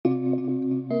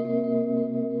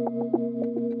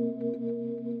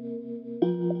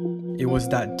was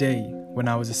that day when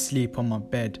I was asleep on my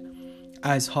bed,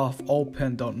 eyes half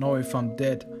open, don't know if I'm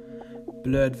dead.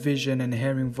 Blurred vision and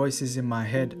hearing voices in my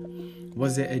head.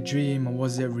 Was it a dream or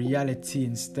was it reality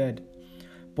instead?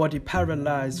 Body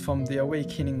paralyzed from the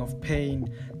awakening of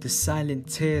pain, the silent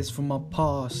tears from my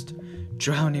past,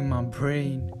 drowning my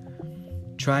brain.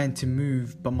 Trying to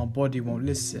move, but my body won't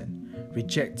listen,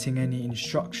 rejecting any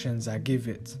instructions I give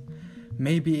it.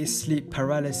 Maybe it's sleep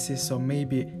paralysis or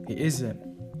maybe it isn't.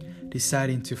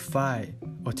 Deciding to fight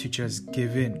or to just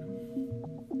give in.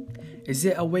 Is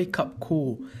it a wake-up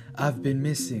call I've been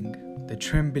missing? The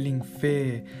trembling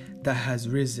fear that has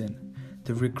risen.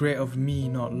 The regret of me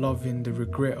not loving, the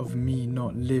regret of me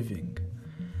not living.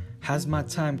 Has my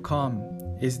time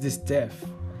come? Is this death?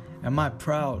 Am I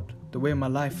proud the way my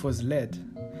life was led?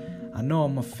 I know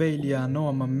I'm a failure, I know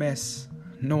I'm a mess.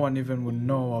 No one even would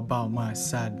know about my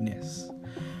sadness.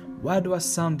 Why do I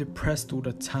sound depressed all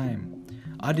the time?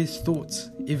 Are these thoughts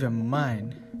even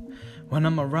mine? When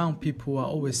I'm around people I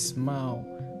always smile.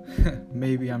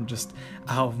 Maybe I'm just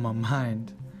out of my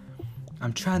mind.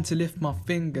 I'm trying to lift my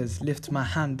fingers, lift my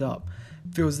hand up.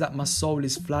 Feels like my soul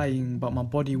is flying but my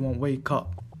body won't wake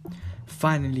up.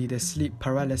 Finally the sleep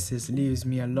paralysis leaves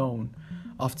me alone.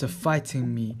 After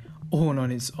fighting me all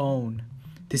on its own.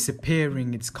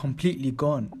 Disappearing, it's completely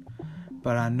gone.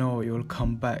 But I know it will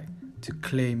come back to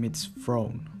claim its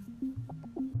throne.